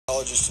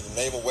geologists to the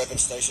Naval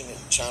Weapons Station in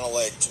China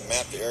Lake to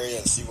map the area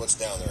and see what's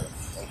down there.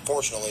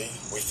 Unfortunately,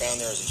 we found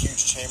there is a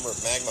huge chamber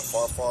of magma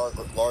far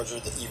larger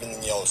than even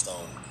in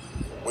Yellowstone.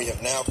 We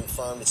have now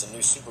confirmed it's a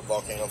new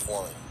supervolcano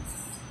forming.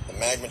 The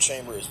magma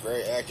chamber is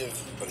very active,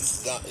 but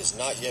is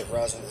not yet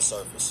rising to the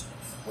surface.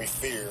 We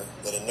fear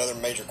that another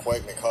major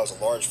quake may cause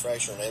a large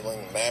fracture,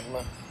 enabling the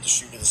magma to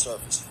shoot to the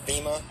surface.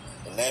 Fema,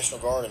 the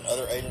National Guard, and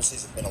other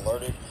agencies have been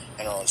alerted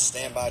and are on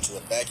standby to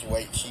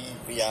evacuate key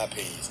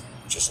VIPs,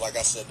 just like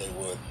I said they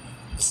would.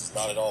 This is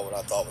not at all what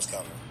I thought was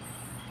coming.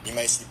 You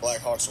may see Black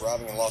Hawks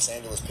arriving in Los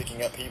Angeles,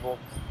 picking up people,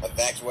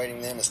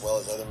 evacuating them, as well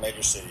as other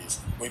major cities.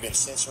 We've been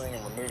censoring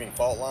and removing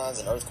fault lines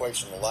and earthquakes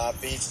from the live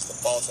feeds as the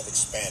faults have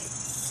expanded.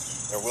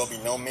 There will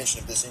be no mention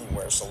of this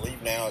anywhere, so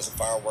leave now as the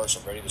fireworks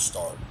are ready to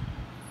start.